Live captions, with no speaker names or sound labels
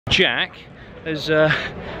Jack has,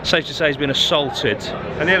 safe to say, has been assaulted.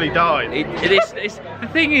 I nearly died. The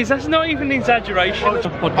thing is, that's not even an exaggeration.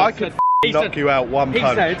 I could knock you out one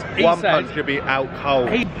punch. One punch, you'd be out cold.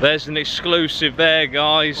 There's an exclusive there,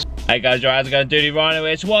 guys. Hey guys, how's it going? Dudey, Rhino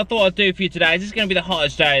here. So what I thought I'd do for you today is this is going to be the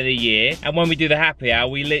hottest day of the year, and when we do the happy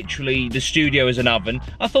hour, the studio is an oven.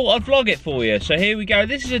 I thought I'd vlog it for you. So here we go.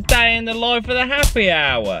 This is a day in the life of the happy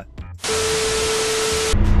hour.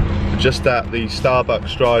 Just at the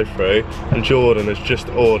Starbucks drive-thru, and Jordan has just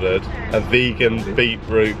ordered a vegan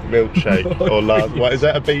beetroot milkshake. Or what is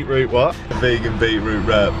that? A beetroot what? A vegan beetroot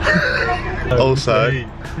wrap. Also,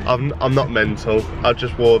 I'm not mental. I've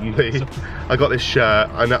just worn I got this shirt.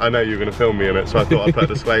 I know you were going to film me in it, so I thought I'd put a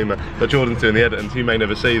disclaimer. But Jordan's doing the editing, so you may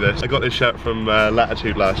never see this. I got this shirt from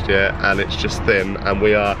Latitude last year, and it's just thin, and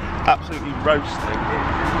we are absolutely roasting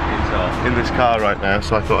in this car right now,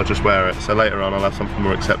 so I thought I'd just wear it. So later on I'll have something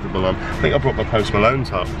more acceptable on. I think I brought my Post Malone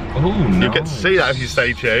top. Oh, nice. You get to see that if you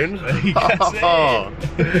stay tuned. You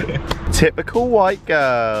Typical white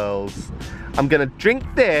girls. I'm gonna drink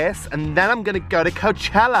this and then I'm gonna go to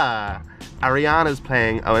Coachella. Ariana's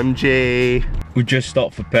playing, OMG. We just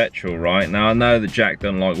stopped for petrol, right? Now I know that Jack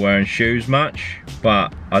doesn't like wearing shoes much,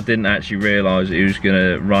 but I didn't actually realise he was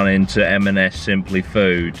gonna run into M&S Simply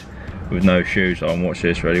Food with no shoes on. Watch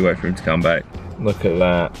this, ready? Wait for him to come back. Look at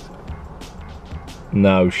that.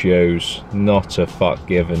 No shoes. Not a fuck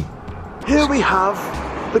given. Here we have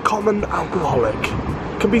the common alcoholic.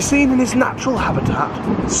 Can be seen in his natural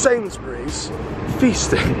habitat, Sainsbury's,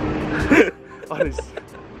 feasting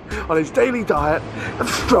on his daily diet of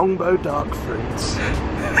Strongbow dark fruits.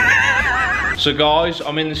 So guys,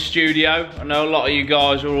 I'm in the studio. I know a lot of you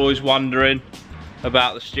guys are always wondering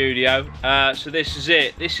about the studio. So this is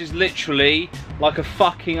it. This is literally like a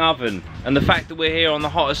fucking oven. And the fact that we're here on the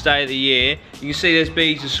hottest day of the year, you can see there's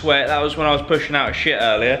beads of sweat. That was when I was pushing out shit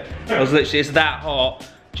earlier. It's that hot.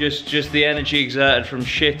 Just the energy exerted from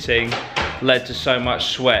shitting led to so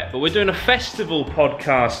much sweat. But we're doing a festival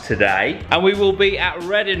podcast today, and we will be at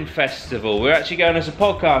Reading Festival. We're actually going as a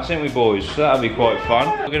podcast, aren't we, boys? So that'll be quite fun.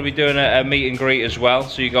 We're going to be doing a meet and greet as well,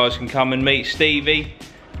 so you guys can come and meet Stevie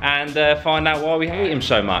and find out why we hate him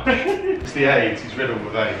so much. It's the AIDS, he's riddled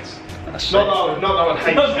with AIDS. That's not that I would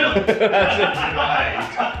hate him,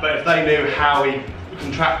 but if they knew how he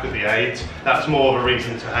contracted the AIDS, that's more of a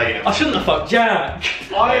reason to hate him. I shouldn't have fucked Jack.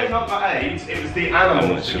 I have not got AIDS, it was the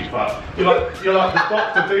animals that you fucked. You're like the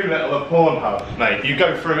Dr. Doolittle of Pornhub, mate. You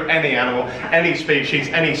go through any animal, any species,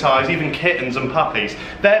 any size, even kittens and puppies.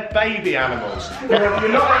 They're baby animals. You're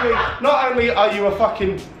not only are you a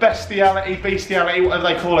fucking bestiality, whatever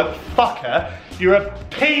they call it, fucker, you're a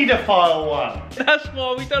paedophile one. That's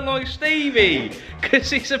why we don't like Stevie, because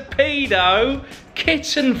he's a pedo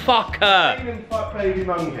kitten fucker. Even fuck baby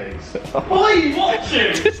monkeys. Why are you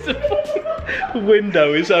watching? Just the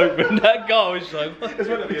window is open. That guy was like, it's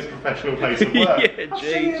meant to be a professional place of work. Yeah, I've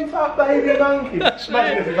seen him fuck baby monkeys.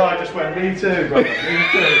 Imagine if a guy just went, me too, brother, me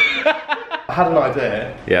too. I had an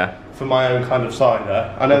idea. Yeah. For my own kind of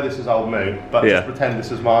cider. I know this is old mood, but just pretend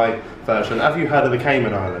this is my version. Have you heard of the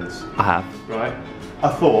Cayman Islands? I have. Right. I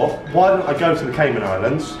thought, why don't I go to the Cayman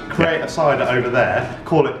Islands, create a cider over there,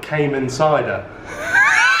 call it Cayman Cider.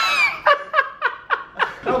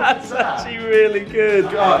 That's actually really good.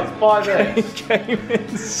 Guys, buy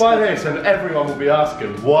this. Buy this and everyone will be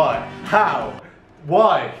asking, why? How?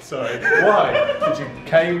 Why? Sorry, why did you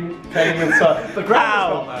came inside? The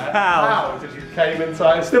ground is not there. How did you came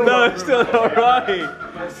inside? It's still no, it's still not right.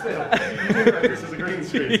 But still, you do know this is a green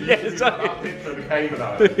screen. So Yes, you can't picture the Cayman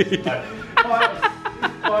Islands.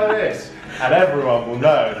 Like, buy this, and everyone will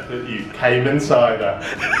know that you came inside her.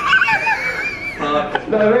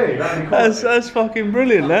 No, really, that'd be cool. That's fucking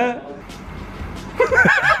brilliant, that.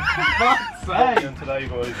 Today,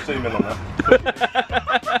 boys, zoom in on that.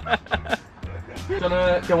 Do you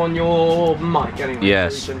want to go on your mic anyway?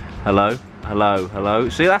 Yes. Hello. Hello. Hello.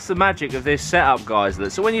 See, that's the magic of this setup, guys.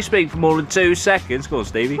 So when you speak for more than 2 seconds, go on,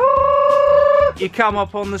 Stevie. You come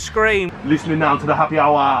up on the screen. Listening now to the Happy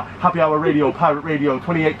Hour Radio, Pirate Radio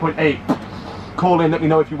 28.8. Call in, let me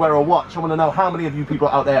know if you wear a watch. I want to know how many of you people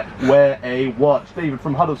out there wear a watch. David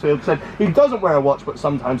from Huddersfield said he doesn't wear a watch, but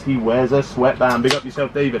sometimes he wears a sweatband. Big up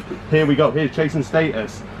yourself, David. Here we go. Here's Chasing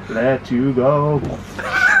Status. Let you go.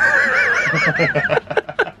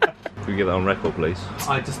 Can we get that on record, please?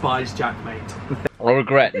 I despise JaackMaate. I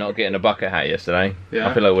regret not getting a bucket hat yesterday. Yeah.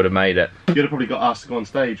 I feel like I would have made it. You'd have probably got asked to go on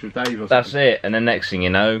stage with Dave or something. That's it, and then next thing you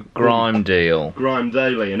know, grime deal. Grime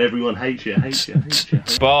daily, and everyone hates you, hates you, hates you.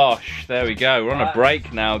 Bosh, there we go. We're on a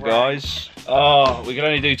break now, guys. Oh, we can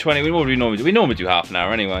only do 20. What do we normally do? We normally do half an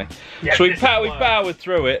hour anyway. Yeah, so we powered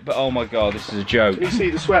through it, but oh my god, this is a joke. Can you see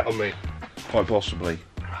the sweat on me? Quite possibly.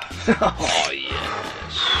 Oh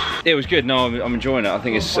yes. It was good. No, I'm enjoying it. I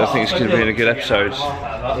think it's going to be a good episode.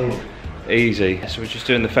 Easy. So we're just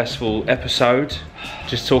doing the festival episode,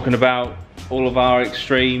 just talking about all of our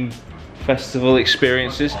extreme festival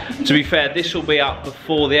experiences. To be fair, this will be up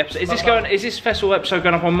before the episode. Is this festival episode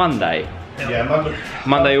going up on Monday? Yeah, Monday.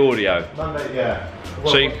 Monday audio. Monday, yeah.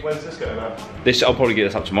 Well, So when's this going up? I'll probably get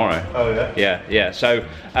this up tomorrow. Oh yeah. Yeah. So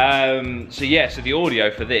the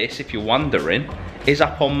audio for this, if you're wondering, is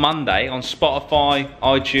up on Monday on Spotify,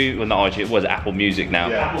 iTunes, well not iTunes, what is it, Apple Music now,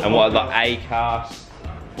 Yeah. and what like Acast.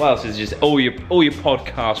 What else is just all your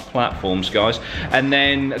podcast platforms, guys. And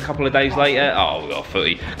then a couple of days later, oh, we got a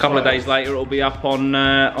footy. A couple of days later, it'll be up on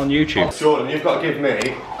YouTube. Jordan, you've got to give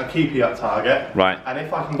me a keepy up target. Right. And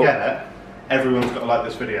if I can get it, everyone's got to like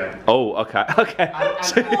this video. Oh, okay, okay.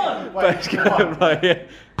 Let's go, right, yeah.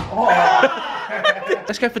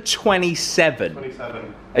 Let's go for 27.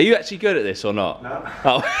 27. Are you actually good at this or not? No.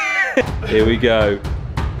 Oh. Here we go.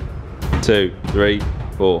 2, 3,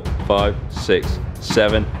 4, 5, 6,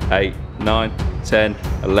 7, 8, 9, 10,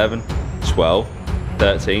 11, 12,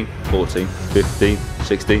 13, 14, 15,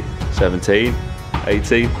 16, 17,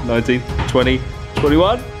 18, 19, 20,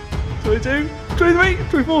 21, 22, 23,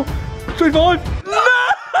 24, 25. No!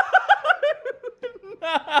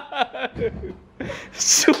 No!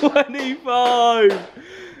 25!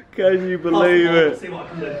 Can you believe it? See what I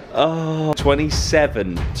can do. Oh,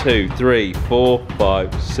 27, 2, 3, 4,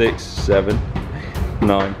 5, 6, 7,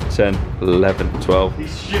 9, 10, 11, 12,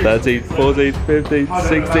 13, 14, 15,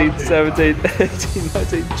 16, 17, 18,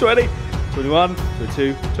 19, 20, 21,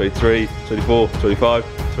 22, 23, 24,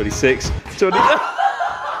 25, 26, 20.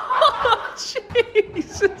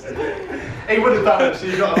 Jesus. He would have done it, so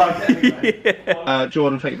you got to like it anyway. Yeah.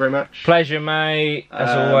 Jordan, thank you very much. Pleasure, mate, as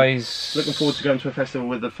always. Looking forward to going to a festival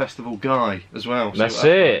with the festival guy as well. That's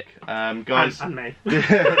it. Guys, And me.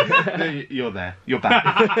 you're there. You're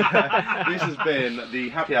back. This has been the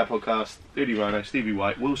Happy Hour Podcast. Dudey, Rhino, Stevie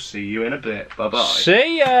White. We'll see you in a bit. Bye bye.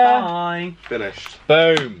 See ya. Bye. Finished.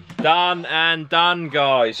 Boom. Done and done,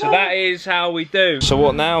 guys. So that is how we do. So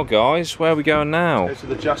what now, guys? Where are we going now? Go to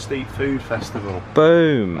the Just Eat Food Festival.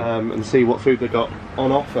 Boom. And see what food they got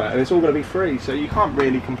on offer, and it's all going to be free, so you can't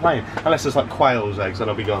really complain unless there's like quail's eggs, and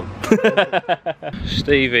I'll be gone.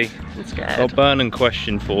 Stevie, I'm got scared. a burning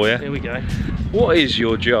question for you. Here we go. What is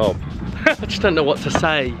your job? I just don't know what to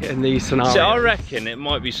say in these scenarios. So I reckon it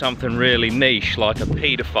might be something really niche, like a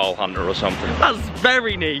paedophile hunter or something. That's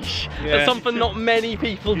very niche. Yeah. That's something not many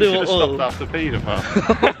people You do should at have all. stopped after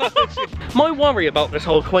paedophile. My worry about this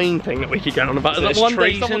whole Queen thing that we keep going on about is that It's one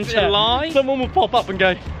day treason someone, to lie? someone will pop up and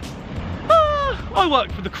go, I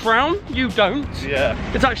work for the Crown, you don't. Yeah.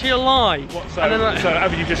 It's actually a lie. So, And then, like, so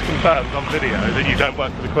have you just confirmed on video that you don't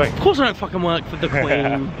work for the Queen? of course I don't fucking work for the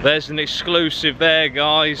Queen. There's an exclusive there,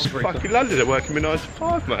 guys. Fucking London at working me 9 to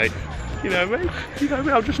 5, mate. You know me? You know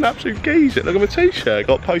me, I'm just an absolute geezer. Look at my t-shirt,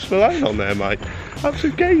 got Post Malone on there, mate.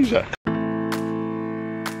 Absolute geezer.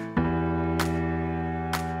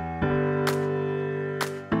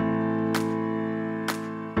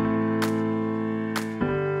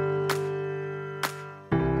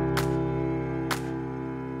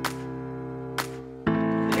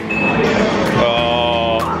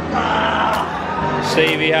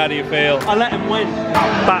 Stevie, how do you feel? I let him win.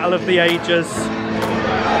 Battle of the Ages.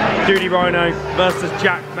 Dudey Rhino versus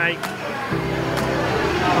JaackMaate.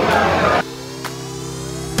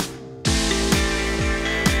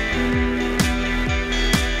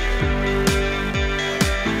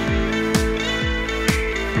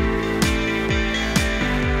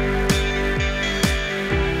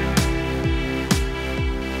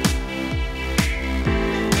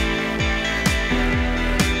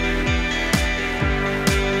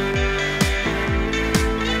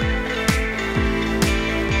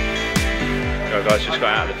 Guys, just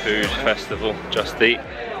got out of the food festival, Just Eat,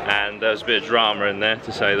 and there was a bit of drama in there,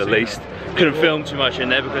 to say the least. Couldn't film too much in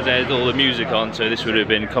there because they had all the music on, so this would have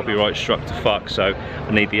been copyright struck to fuck, so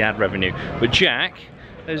I need the ad revenue. But Jack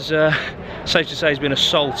is, safe to say, has been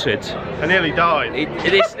assaulted. I nearly died.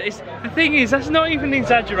 The thing is, that's not even an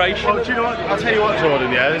exaggeration. Well, do you know what? I'll tell you what,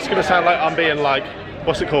 Jordan, yeah? It's going to sound like I'm being like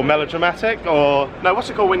what's it called, melodramatic, or no, what's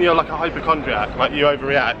it called when you're like a hypochondriac, like you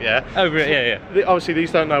overreact, yeah? Yeah. Obviously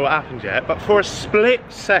these don't know what happened yet, but for a split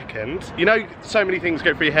second, you know, so many things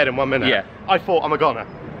go through your head in 1 minute. Yeah. I thought I'm a goner.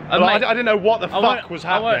 I didn't know what the fuck was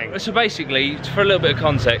happening. So basically, for a little bit of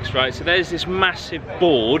context, right? So there's this massive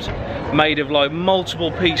board made of like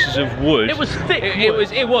multiple pieces of wood. It was thick.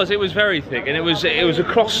 It was very thick, and it was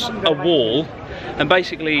across a wall. And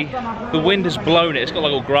basically, the wind has blown it. It's got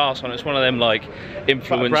like all grass on it. It's one of them like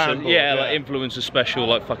influencer, like influencer special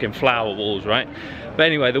like fucking flower walls, right? But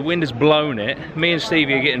anyway, the wind has blown it. Me and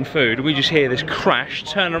Stevie are getting food. We just hear this crash.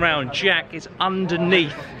 Turn around. Jack is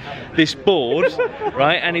underneath this board,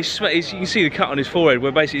 right? And you can see the cut on his forehead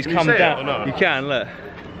where basically he's come down. You can look.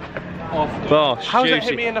 Bosh, how's it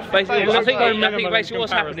hit me in the face? I think basically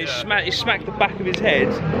what's happened is he smacked the back of his head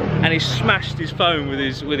and he smashed his phone with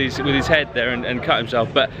his head there and cut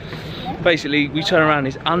himself. But basically we turn around,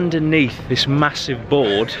 he's underneath this massive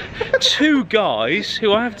board. Two guys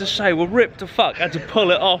who I have to say were ripped to fuck had to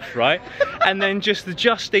pull it off, right? And then just the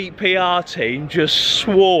Just Eat PR team just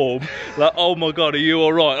swarm like, oh my god, are you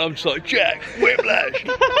alright? I'm just like, Jack, whiplash,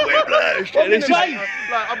 whiplash. And it's just, like,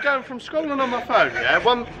 I'm going from scrolling on my phone,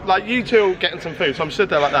 yeah? Like you two getting some food, so I'm stood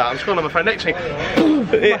there like that, I'm scrolling on my phone, next thing, boom,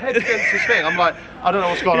 my head's against this thing, I'm like, I don't know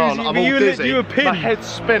what's going on, I'm all dizzy, my head's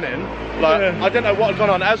spinning, like, I don't know what had gone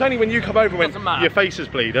on. It was only when you come over when your face is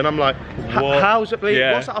bleeding, I'm like, how's it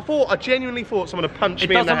bleeding? What's that? I genuinely thought someone had punched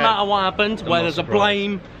me in the head. It doesn't matter what happened, where there's a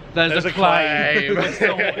blame, there's a claim.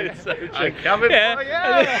 It's so I'm coming for you.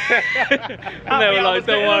 And they were like,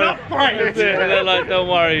 don't worry. They're like, don't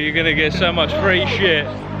worry, you're gonna get so much free shit.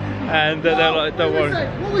 And they're like, don't worry.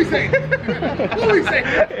 What we say? What we say?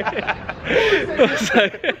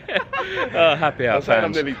 Oh, happy hour fans.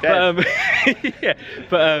 I'm nearly dead.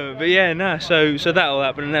 But yeah, no. So that all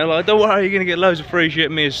happened, and they're like, don't worry, you're gonna get loads of free shit.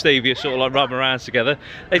 Me and Stevie are sort of like rubbing around together.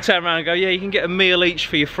 They turn around and go, yeah, you can get a meal each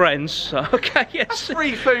for your friends. So, okay, yes. That's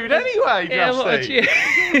free food anyway, yeah.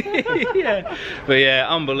 But yeah,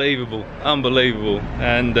 unbelievable.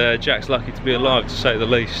 And Jack's lucky to be alive, to say the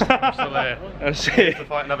least. I'm still there. That's it. To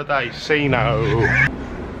fight another day. See no.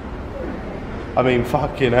 I mean,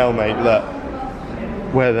 fucking hell, mate. Look,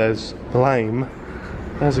 where there's blame,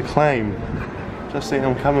 there's a claim. Just think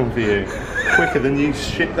I'm coming for you. Quicker than you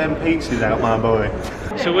ship them pizzas out, my boy.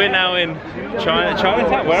 So we're now in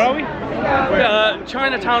Chinatown. Where are we?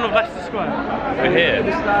 Chinatown of Leicester Square. We're here.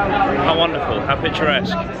 How wonderful, how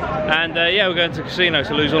picturesque. And yeah, we're going to the casino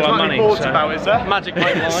to lose all our money. So. About, is there? Magic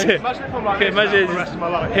Line. Imagine if I'm like this imagine for the rest of my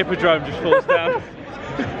life. Hippodrome just falls down.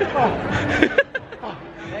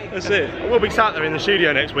 That's it. We'll be sat there in the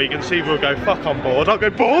studio next week and Steve will go, fuck, I'm bored. I'll go,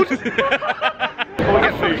 bored?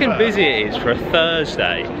 How fucking busy it is for a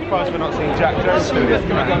Thursday. I'm surprised we're not seeing Jack Jones do this.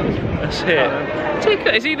 That's it.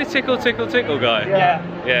 Tickle, is he the tickle guy?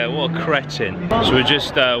 Yeah. Yeah, what a cretin. So we're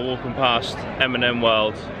just walking past M&M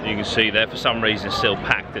World. You can see there, for some reason, it's still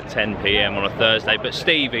packed at 10 PM on a Thursday. But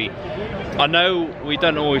Stevie, I know we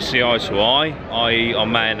don't always see eye to eye, i.e.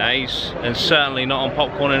 on mayonnaise, and certainly not on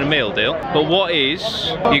popcorn and a meal deal. But what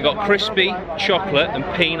is, you got crispy chocolate and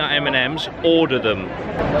peanut M&Ms, order them.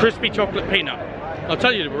 Crispy chocolate peanut. I'll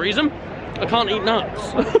tell you the reason. I can't eat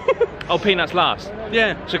nuts. Oh, peanuts last?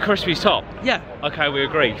 Yeah. So crispy's top? Yeah. Okay, we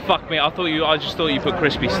agree. Fuck me, I just thought you put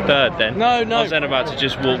crispy's third then. No. I was then about to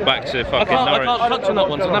just walk back to fucking Norwich. I can't touch on that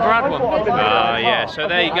one, so I never had one. Ah, yeah, so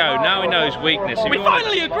there you go. Now we know his weakness. We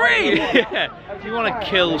finally agree! Yeah. If you want to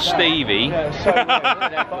kill Stevie,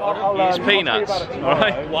 it's peanuts,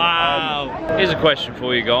 alright? Wow. Here's a question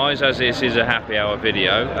for you guys, as this is a happy hour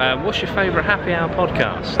video. What's your favourite happy hour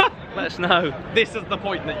podcast? Let us know. This is the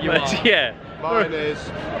point that you are. Yeah. Mine is,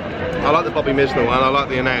 I like the Bobby Misner one, I like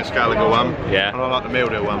the Announce Gallagher one, yeah, and I like the Meal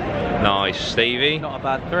Deal one. Nice. Stevie? Not a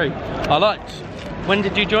bad three. I liked. When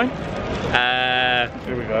did you join? Here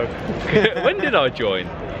we go. When did I join?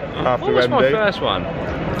 After what was MD. my first one?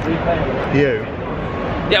 You.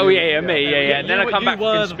 Yeah, oh yeah, me, yeah. And then I come back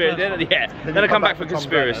for conspiracy. Then I come back for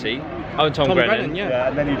conspiracy. Oh, and Tom Grennan. Yeah,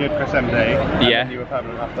 and then you did Chris MD. Yeah. And you were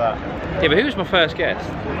permanent after that. Yeah, but who was my first guest?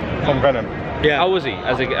 Tom Grennan. Yeah. Oh, was he?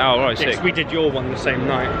 As a, oh, right, yes, sick. we did your one the same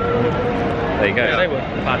night. There you go. Yeah, they were a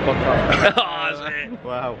bad podcast. Oh, that's it.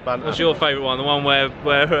 Wow, banter. What's your favourite one? The one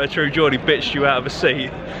where True Geordie bitched you out of a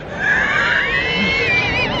seat?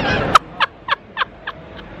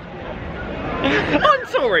 I'm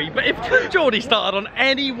sorry, but if True Geordie started on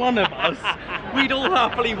any one of us, we'd all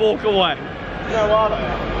happily walk away. No, are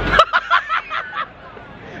they?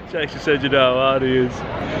 Jackson said you know how hard he is.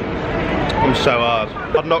 I'm so hard.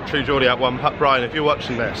 I'd knock True Geordie out one. Brian, if you're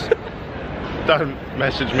watching this, Don't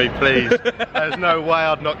message me, please. There's no way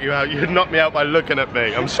I'd knock you out. You'd knock me out by looking at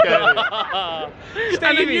me. I'm scared. And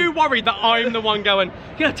are you worried that I'm the one going,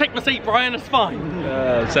 yeah, take my seat, Brian, it's fine?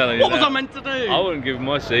 I'm telling you What was now. I meant to do? I wouldn't give him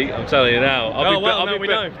my seat, I'm telling you now.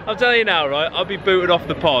 know. I'm telling you now, right, I'll be booted off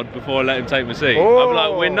the pod before I let him take my seat. Oh. I'm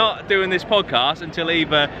like, we're not doing this podcast until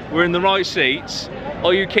either we're in the right seats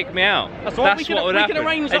or you kick me out. That's all right, we what would can happen.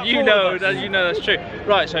 arrange that And you for know, us. you know that's true.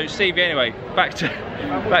 Right, so Stevie, anyway, back to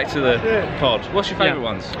the pod. What's your favourite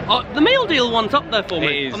ones? The meal deal one's up there for It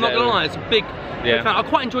me. is, I'm not gonna lie, it's a big fan. I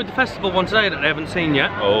quite enjoyed the festival one today that I haven't seen yet.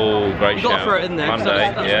 Oh, great You shout. gotta throw it in there, 'cause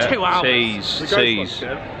Monday, that's 2 hours. Tease.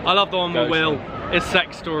 I love the one with Ghost Will. one. His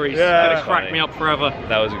sex stories. Yeah. Gonna crack me up forever.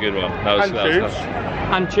 That was a good one. That was Tubes.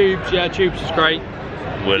 And Tubes, yeah, Tubes was great.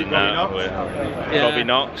 Wouldn't Robbie know. Knox? Yeah. Robbie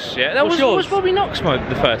Knox, yeah. That What's was yours? Robbie Knox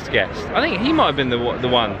the first guest? I think he might have been the one.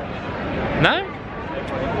 No?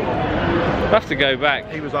 We'll have to go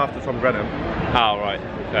back. He was after Tom Grennan. Oh, right.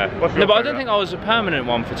 Okay. What's No, your but I favourite? don't think I was a permanent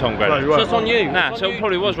one for Tom No, Grennan. you So weren't. it's on you. Nah, It's so on it you.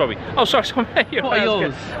 probably was Robbie. Oh, sorry, What are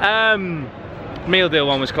yours? Meal deal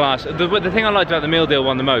one was class. The thing I liked about the meal deal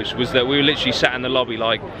one the most was that we were literally sat in the lobby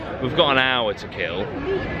like, we've got an hour to kill.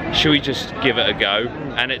 Should we just give it a go?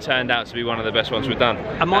 And it turned out to be one of the best ones we've done.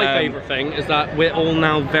 And my favourite thing is that we're all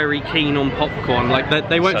now very keen on popcorn. Like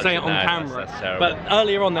they won't Such say a- it on no, camera, that's terrible. but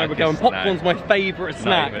earlier on they were going, popcorn's my favourite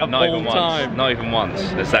snack of not all even time. once. Not even once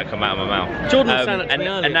does that come out of my mouth. Jordan was saying it to and, me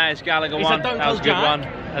earlier. and now it's Gallagher He one. said, "Don't that tell was a good Jack. one.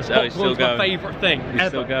 That's oh, he's still Popcorn's my going. favourite thing He's ever."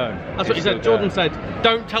 still going. That's what He's he still said. Jordan going. said,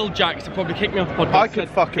 "Don't tell Jack to probably kick me off the podcast." I could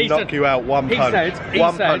fucking knock you out one punch.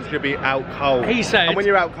 One punch, you'll be out cold. He said- and when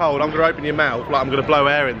you're out cold, I'm going to open your mouth, like I'm going to blow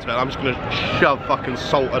air into it, and I'm just going to shove fucking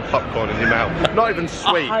salted popcorn in your mouth. Not even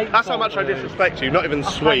sweet. hate That's how much I salted. disrespect you. Not even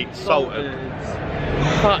sweet, salted.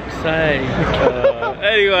 Fuck's sake.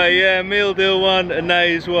 Anyway, yeah, meal deal one,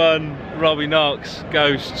 Anais one, Robbie Knox,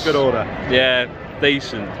 Ghosts. Good order. Yeah,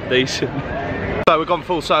 decent. So we've gone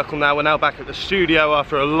full circle now. We're now back at the studio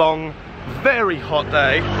after a long, very hot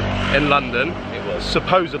day in London. It was.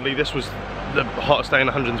 Supposedly this was the hottest day in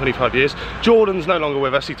 125 years. Jordan's no longer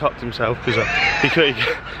with us. He topped himself because he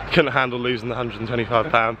couldn't handle losing the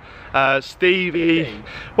 £125. Stevie,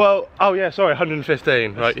 well, oh yeah, sorry,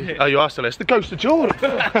 115. Right? Oh, you are still there. It's the ghost of Jordan.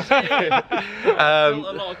 A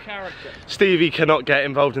lot of character. Stevie cannot get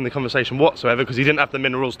involved in the conversation whatsoever because he didn't have the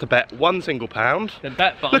minerals to bet one single pound. Then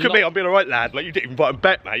bet, but Look I'm at me, not- I'm being alright, lad. Like, you didn't even fucking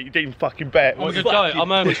bet, mate. You didn't even fucking bet. I'm a good guy.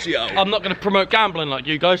 I'm not going to promote gambling like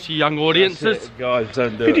you guys, you young audiences. Guys,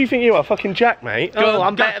 don't do Who do you think you are? Fucking Jack, mate? Go- Oh,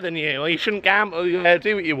 I'm go- better than you. Well, you shouldn't gamble. Yeah,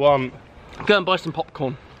 do what you want. Go and buy some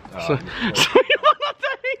popcorn. So you want nothing?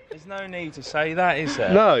 There's no need to say that, is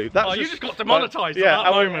there? No, that's Oh, you just got demonetised at yeah, that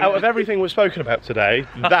out, moment. out of everything we've spoken about today,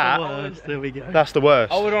 There we go. that's the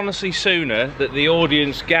worst. I would honestly sooner that the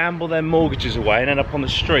audience gamble their mortgages away and end up on the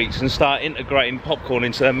streets and start integrating popcorn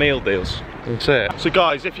into their meal deals. That's it. So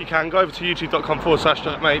guys, if you can, go over to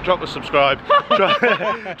youtube.com/JaackMaate, drop a subscribe,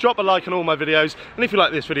 drop a like on all my videos, and if you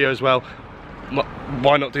like this video as well,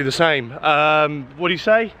 why not do the same? What do you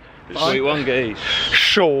say? Sweet one, geese.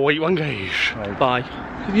 Sure, eat one geese. Bye.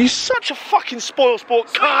 You're such a fucking spoil sport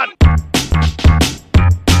cunt!